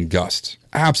sustained gusts.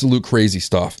 Absolute crazy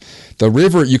stuff. The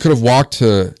river, you could have walked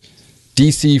to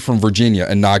D.C. from Virginia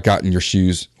and not gotten your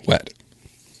shoes wet.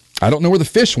 I don't know where the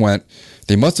fish went.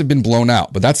 They must have been blown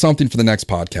out, but that's something for the next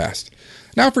podcast.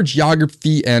 Now for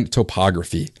geography and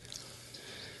topography.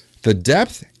 The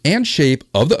depth and shape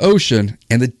of the ocean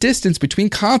and the distance between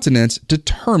continents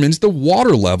determines the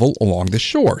water level along the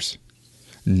shores.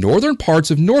 Northern parts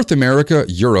of North America,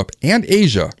 Europe, and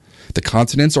Asia, the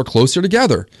continents are closer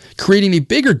together, creating a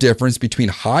bigger difference between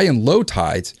high and low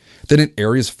tides than in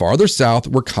areas farther south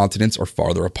where continents are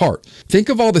farther apart. Think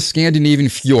of all the Scandinavian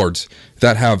fjords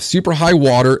that have super high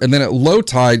water, and then at low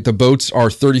tide, the boats are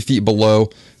 30 feet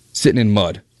below, sitting in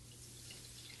mud.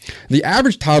 The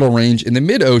average tidal range in the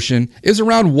mid-ocean is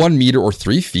around 1 meter or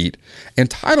 3 feet, and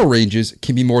tidal ranges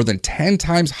can be more than 10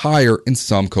 times higher in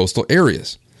some coastal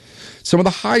areas. Some of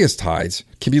the highest tides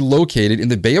can be located in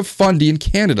the Bay of Fundy in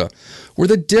Canada, where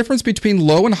the difference between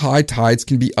low and high tides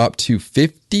can be up to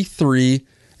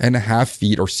 53.5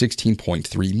 feet or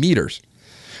 16.3 meters.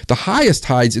 The highest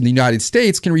tides in the United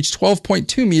States can reach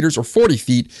 12.2 meters or 40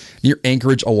 feet near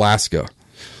Anchorage, Alaska.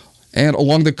 And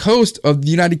along the coast of the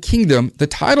United Kingdom, the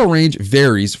tidal range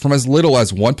varies from as little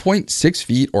as 1.6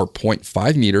 feet or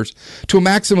 0.5 meters to a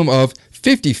maximum of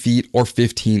 50 feet or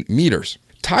 15 meters.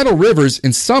 Tidal rivers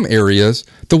in some areas,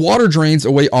 the water drains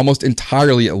away almost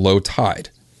entirely at low tide.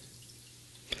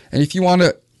 And if you want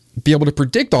to be able to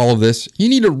predict all of this, you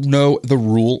need to know the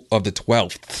rule of the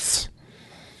 12ths.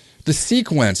 The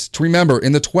sequence to remember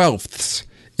in the 12ths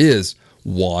is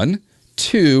 1,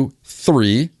 2,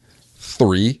 3,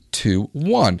 3, 2,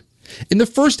 1. In the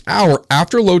first hour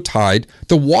after low tide,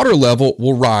 the water level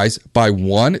will rise by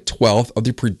 1/12 of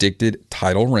the predicted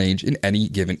tidal range in any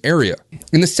given area.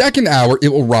 In the second hour, it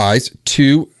will rise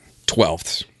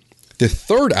 2/12. The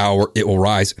third hour, it will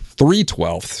rise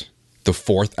 3/12. The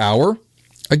fourth hour,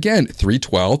 again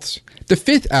 3/12. The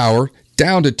fifth hour,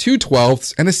 down to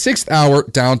 2/12, and the sixth hour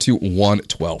down to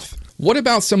 1/12. What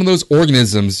about some of those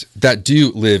organisms that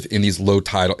do live in these low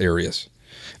tidal areas?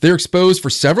 They're exposed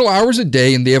for several hours a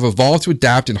day, and they have evolved to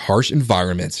adapt in harsh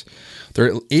environments.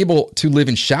 They're able to live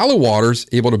in shallow waters,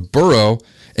 able to burrow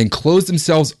and close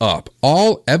themselves up.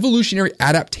 All evolutionary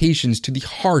adaptations to the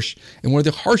harsh and one of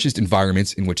the harshest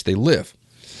environments in which they live.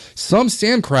 Some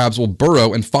sand crabs will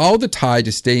burrow and follow the tide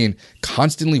to stay in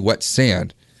constantly wet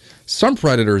sand. Some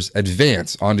predators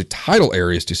advance onto tidal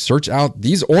areas to search out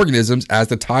these organisms as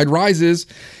the tide rises,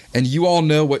 and you all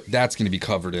know what that's going to be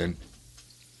covered in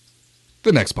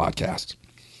the next podcast.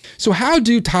 So how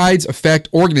do tides affect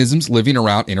organisms living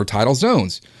around intertidal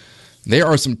zones? There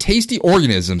are some tasty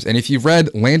organisms, and if you've read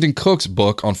Landon Cook's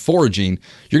book on foraging,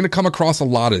 you're going to come across a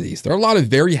lot of these. There are a lot of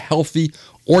very healthy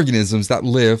organisms that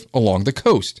live along the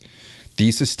coast.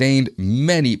 These sustained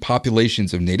many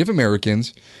populations of Native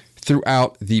Americans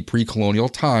throughout the pre-colonial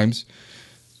times,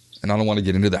 and I don't want to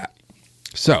get into that.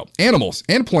 So, animals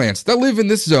and plants that live in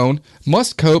this zone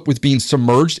must cope with being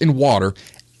submerged in water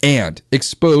and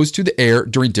exposed to the air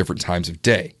during different times of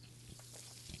day.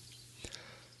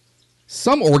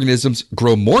 Some organisms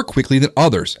grow more quickly than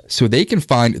others, so they can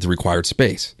find the required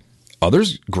space.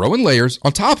 Others grow in layers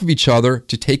on top of each other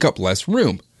to take up less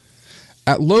room.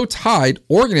 At low tide,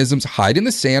 organisms hide in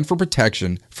the sand for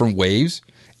protection from waves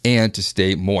and to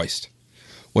stay moist.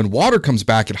 When water comes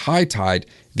back at high tide,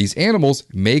 these animals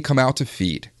may come out to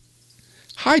feed.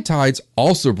 High tides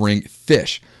also bring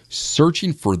fish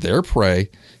searching for their prey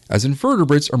as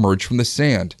invertebrates emerge from the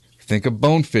sand. Think of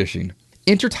bone fishing.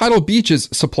 Intertidal beaches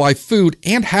supply food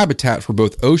and habitat for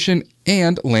both ocean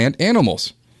and land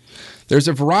animals. There's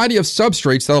a variety of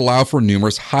substrates that allow for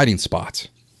numerous hiding spots.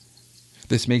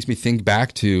 This makes me think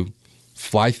back to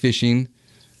fly fishing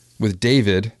with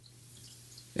David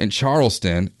in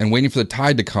Charleston and waiting for the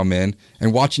tide to come in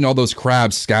and watching all those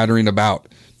crabs scattering about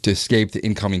to escape the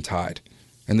incoming tide,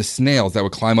 and the snails that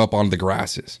would climb up onto the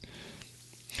grasses.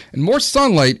 And more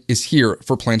sunlight is here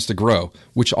for plants to grow,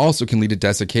 which also can lead to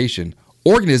desiccation.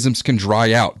 Organisms can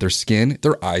dry out their skin,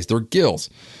 their eyes, their gills.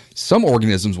 Some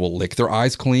organisms will lick their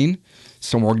eyes clean.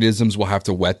 Some organisms will have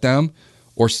to wet them,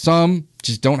 or some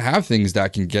just don't have things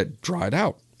that can get dried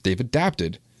out. They've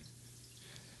adapted.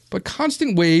 But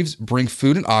constant waves bring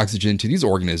food and oxygen to these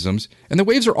organisms, and the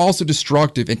waves are also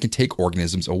destructive and can take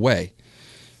organisms away.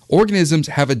 Organisms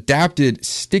have adapted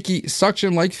sticky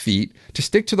suction-like feet to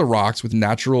stick to the rocks with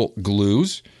natural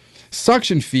glues,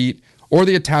 suction feet, or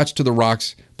they attach to the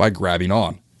rocks by grabbing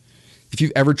on. If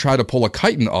you've ever tried to pull a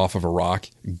chitin off of a rock,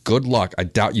 good luck. I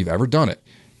doubt you've ever done it.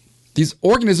 These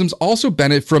organisms also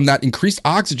benefit from that increased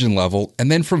oxygen level and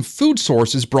then from food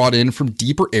sources brought in from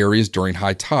deeper areas during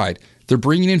high tide. They're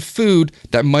bringing in food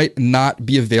that might not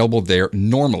be available there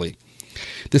normally.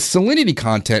 The salinity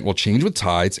content will change with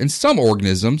tides, and some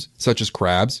organisms, such as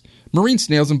crabs, marine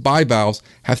snails, and bivalves,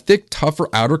 have thick, tougher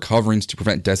outer coverings to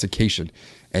prevent desiccation.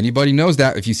 Anybody knows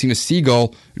that if you've seen a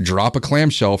seagull drop a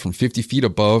clamshell from 50 feet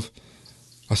above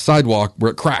a sidewalk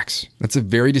where it cracks. That's a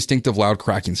very distinctive loud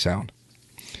cracking sound.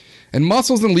 And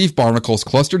mussels and leaf barnacles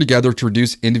cluster together to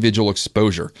reduce individual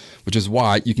exposure, which is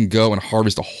why you can go and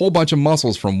harvest a whole bunch of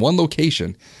mussels from one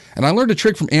location. And I learned a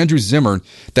trick from Andrew Zimmern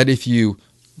that if you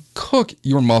cook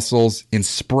your mussels in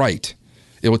Sprite,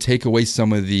 it will take away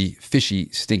some of the fishy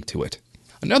stink to it.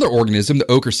 Another organism, the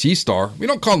ochre sea star, we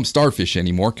don't call them starfish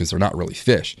anymore because they're not really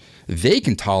fish. They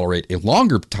can tolerate a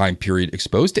longer time period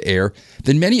exposed to air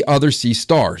than many other sea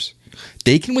stars.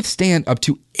 They can withstand up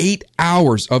to 8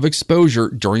 hours of exposure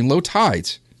during low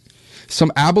tides. Some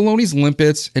abalones,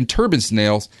 limpets, and turban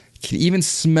snails can even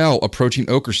smell approaching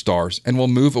ochre stars and will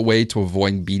move away to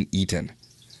avoid being eaten.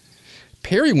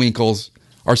 Periwinkles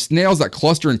are snails that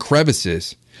cluster in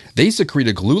crevices. They secrete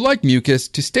a glue-like mucus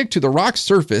to stick to the rock's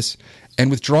surface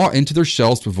and withdraw into their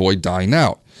shells to avoid dying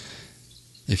out.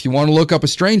 If you want to look up a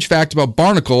strange fact about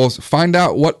barnacles, find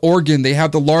out what organ they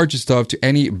have the largest of to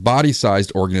any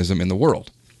body-sized organism in the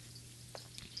world.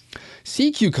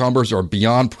 Sea cucumbers are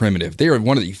beyond primitive. They are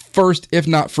one of the first, if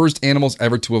not first, animals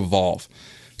ever to evolve.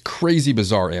 Crazy,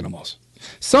 bizarre animals.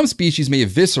 Some species may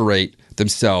eviscerate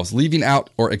themselves, leaving out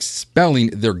or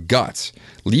expelling their guts,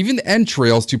 leaving the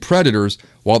entrails to predators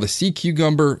while the sea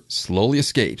cucumber slowly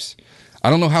escapes. I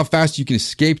don't know how fast you can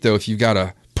escape, though, if you've got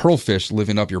a pearlfish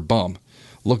living up your bum.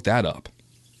 Look that up.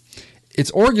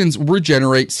 Its organs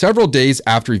regenerate several days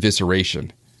after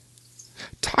evisceration.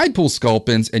 Tide pool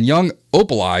sculpins and young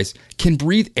opaleyes can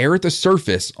breathe air at the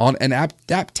surface on an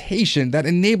adaptation that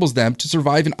enables them to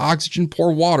survive in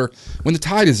oxygen-poor water when the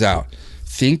tide is out.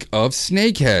 Think of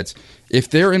snakeheads. If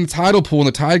they're in a tidal pool and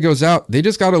the tide goes out, they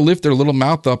just got to lift their little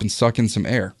mouth up and suck in some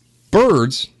air.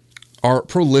 Birds are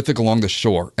prolific along the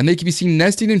shore, and they can be seen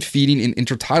nesting and feeding in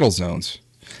intertidal zones.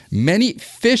 Many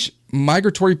fish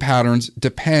migratory patterns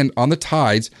depend on the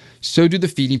tides, so do the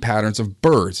feeding patterns of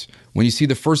birds. When you see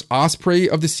the first osprey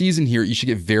of the season here, you should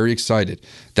get very excited.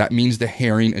 That means the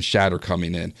herring and shad are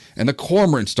coming in, and the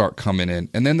cormorants start coming in,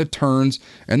 and then the terns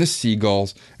and the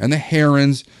seagulls and the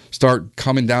herons start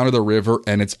coming down to the river,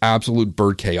 and it's absolute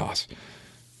bird chaos.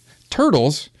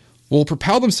 Turtles will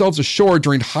propel themselves ashore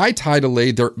during high tide to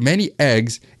lay their many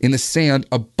eggs in the sand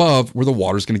above where the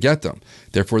water is going to get them.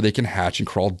 Therefore, they can hatch and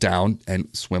crawl down and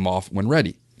swim off when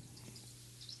ready.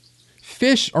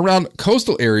 Fish around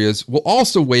coastal areas will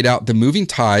also wait out the moving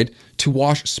tide to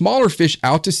wash smaller fish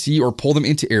out to sea or pull them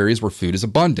into areas where food is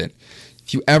abundant.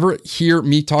 If you ever hear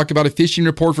me talk about a fishing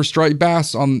report for striped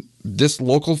bass on this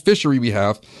local fishery we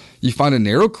have, you find a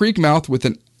narrow creek mouth with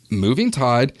a moving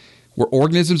tide where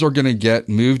organisms are going to get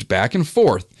moved back and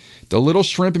forth. The little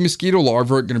shrimp and mosquito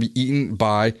larvae are going to be eaten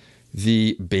by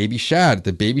the baby shad.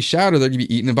 The baby shad are going to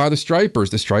be eaten by the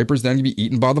stripers. The stripers then going to be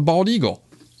eaten by the bald eagle.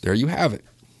 There you have it.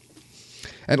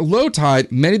 At low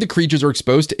tide, many of the creatures are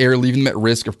exposed to air, leaving them at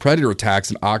risk of predator attacks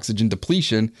and oxygen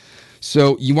depletion.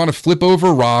 So you want to flip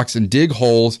over rocks and dig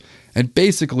holes and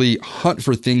basically hunt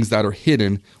for things that are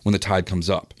hidden when the tide comes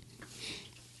up.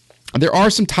 There are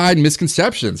some tide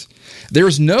misconceptions. There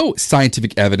is no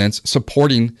scientific evidence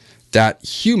supporting that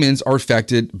humans are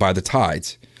affected by the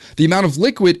tides. The amount of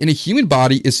liquid in a human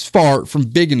body is far from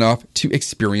big enough to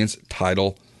experience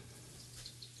tidal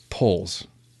pulls.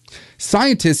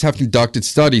 Scientists have conducted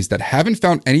studies that haven't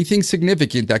found anything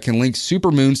significant that can link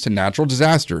supermoons to natural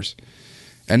disasters.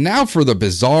 And now for the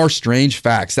bizarre, strange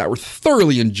facts that were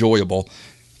thoroughly enjoyable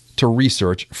to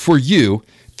research for you.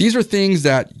 These are things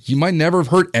that you might never have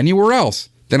heard anywhere else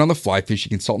than on the Fly Fishing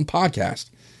Consultant podcast.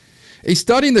 A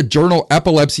study in the journal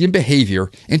Epilepsy and Behavior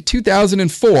in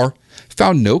 2004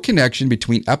 found no connection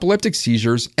between epileptic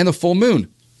seizures and the full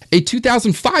moon. A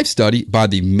 2005 study by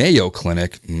the Mayo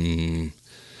Clinic,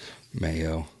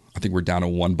 Mayo, I think we're down to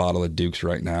one bottle of Dukes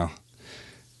right now.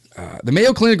 The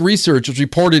Mayo Clinic research was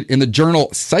reported in the journal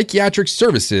Psychiatric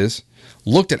Services,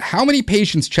 looked at how many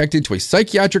patients checked into a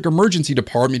psychiatric emergency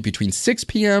department between 6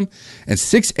 p.m. and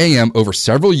 6 a.m. over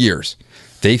several years.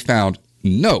 They found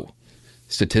no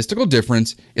statistical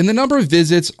difference in the number of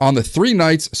visits on the 3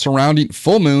 nights surrounding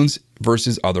full moons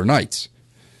versus other nights.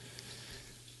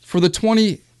 For the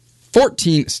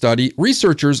 2014 study,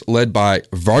 researchers led by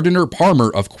Vardiner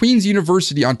Palmer of Queen's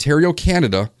University, Ontario,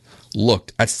 Canada,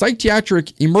 looked at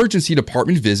psychiatric emergency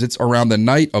department visits around the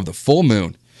night of the full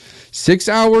moon, 6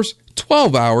 hours,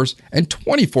 12 hours, and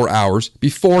 24 hours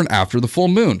before and after the full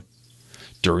moon.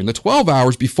 During the 12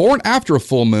 hours before and after a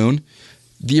full moon,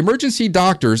 the emergency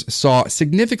doctors saw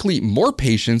significantly more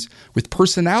patients with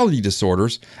personality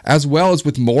disorders as well as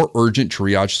with more urgent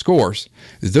triage scores,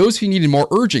 those who needed more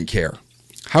urgent care.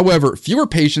 However, fewer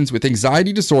patients with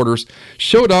anxiety disorders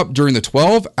showed up during the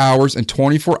 12 hours and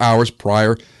 24 hours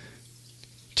prior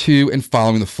to and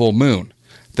following the full moon.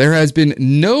 There has been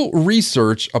no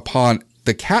research upon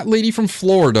the cat lady from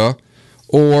Florida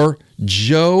or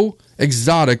Joe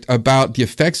Exotic about the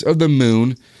effects of the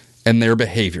moon and their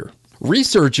behavior.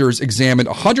 Researchers examined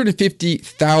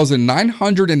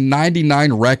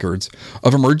 150,999 records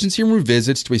of emergency room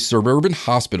visits to a suburban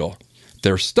hospital.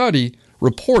 Their study,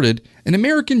 reported in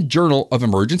American Journal of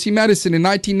Emergency Medicine in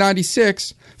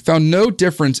 1996, found no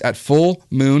difference at full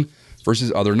moon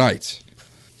versus other nights.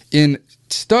 In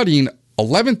studying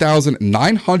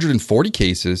 11,940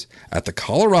 cases at the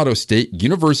Colorado State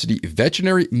University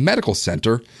Veterinary Medical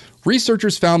Center,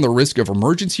 researchers found the risk of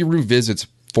emergency room visits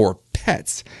for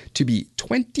pets to be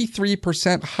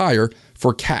 23% higher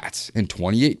for cats and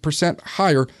 28%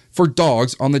 higher for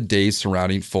dogs on the days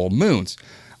surrounding full moons.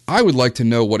 I would like to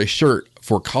know what a shirt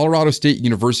for Colorado State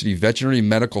University Veterinary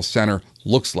Medical Center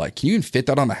looks like. Can you even fit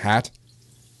that on the hat?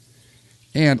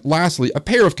 And lastly, a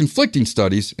pair of conflicting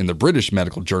studies in the British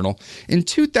Medical Journal in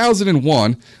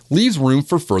 2001 leaves room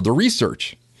for further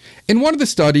research. In one of the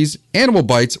studies, animal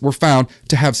bites were found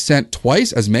to have sent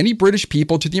twice as many British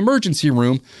people to the emergency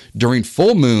room during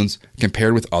full moons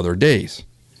compared with other days.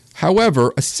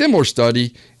 However, a similar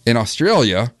study in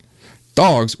Australia,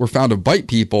 dogs were found to bite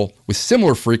people with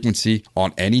similar frequency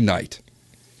on any night.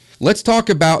 Let's talk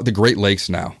about the Great Lakes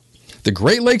now. The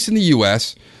Great Lakes in the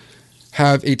U.S.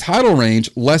 have a tidal range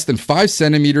less than 5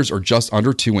 centimeters or just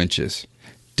under 2 inches.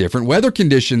 Different weather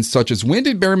conditions such as wind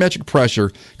and barometric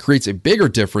pressure creates a bigger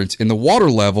difference in the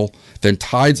water level than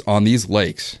tides on these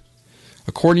lakes.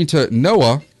 According to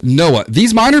NOAA,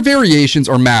 these minor variations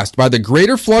are masked by the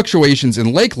greater fluctuations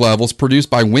in lake levels produced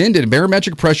by wind and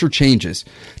barometric pressure changes.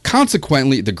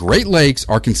 Consequently, the Great Lakes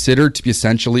are considered to be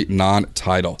essentially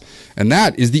non-tidal. And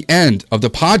that is the end of the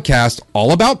podcast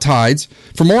all about tides.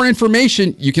 For more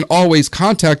information, you can always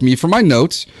contact me for my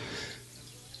notes.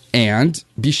 And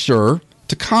be sure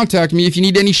to contact me if you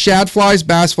need any shad flies,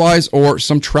 bass flies, or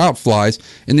some trout flies.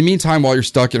 In the meantime, while you're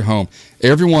stuck at home,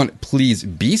 everyone, please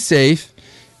be safe.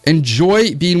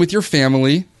 Enjoy being with your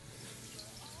family.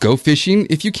 Go fishing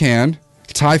if you can.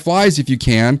 Tie flies if you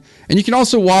can. And you can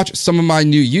also watch some of my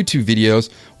new YouTube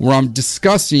videos where I'm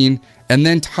discussing and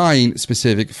then tying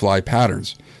specific fly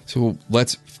patterns. So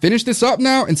let's finish this up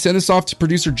now and send this off to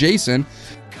producer Jason.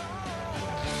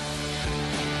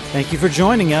 Thank you for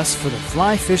joining us for the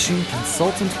Fly Fishing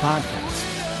Consultant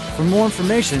Podcast. For more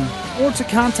information or to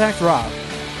contact Rob,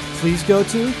 please go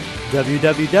to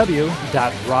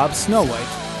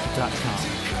www.robsnowhite.com.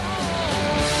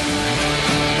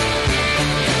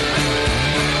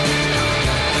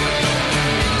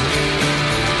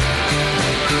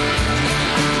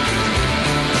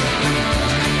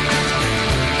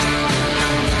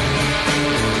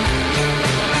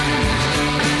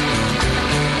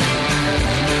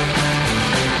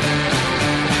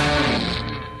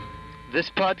 This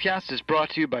podcast is brought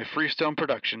to you by Freestone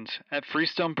Productions at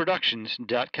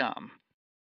freestoneproductions.com.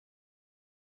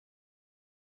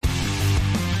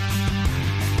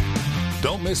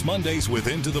 Don't miss Mondays with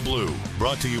Into the Blue,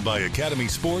 brought to you by Academy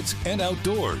Sports and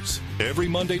Outdoors. Every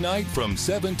Monday night from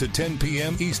 7 to 10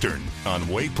 p.m. Eastern on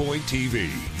Waypoint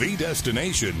TV, the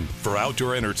destination for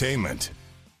outdoor entertainment.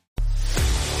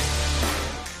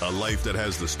 A life that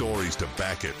has the stories to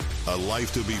back it. A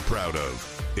life to be proud of.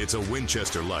 It's a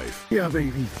Winchester life. Yeah,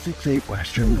 baby. 6'8"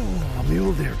 Western. Oh,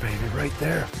 mule deer, baby, right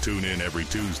there. Tune in every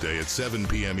Tuesday at 7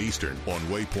 p.m. Eastern on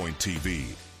Waypoint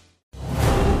TV.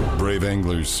 Brave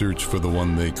anglers search for the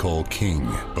one they call king,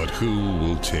 but who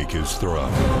will take his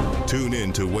throne? Tune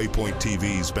in to Waypoint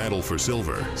TV's Battle for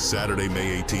Silver, Saturday,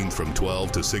 May 18th from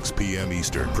 12 to 6 p.m.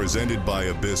 Eastern. Presented by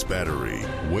Abyss Battery.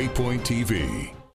 Waypoint TV.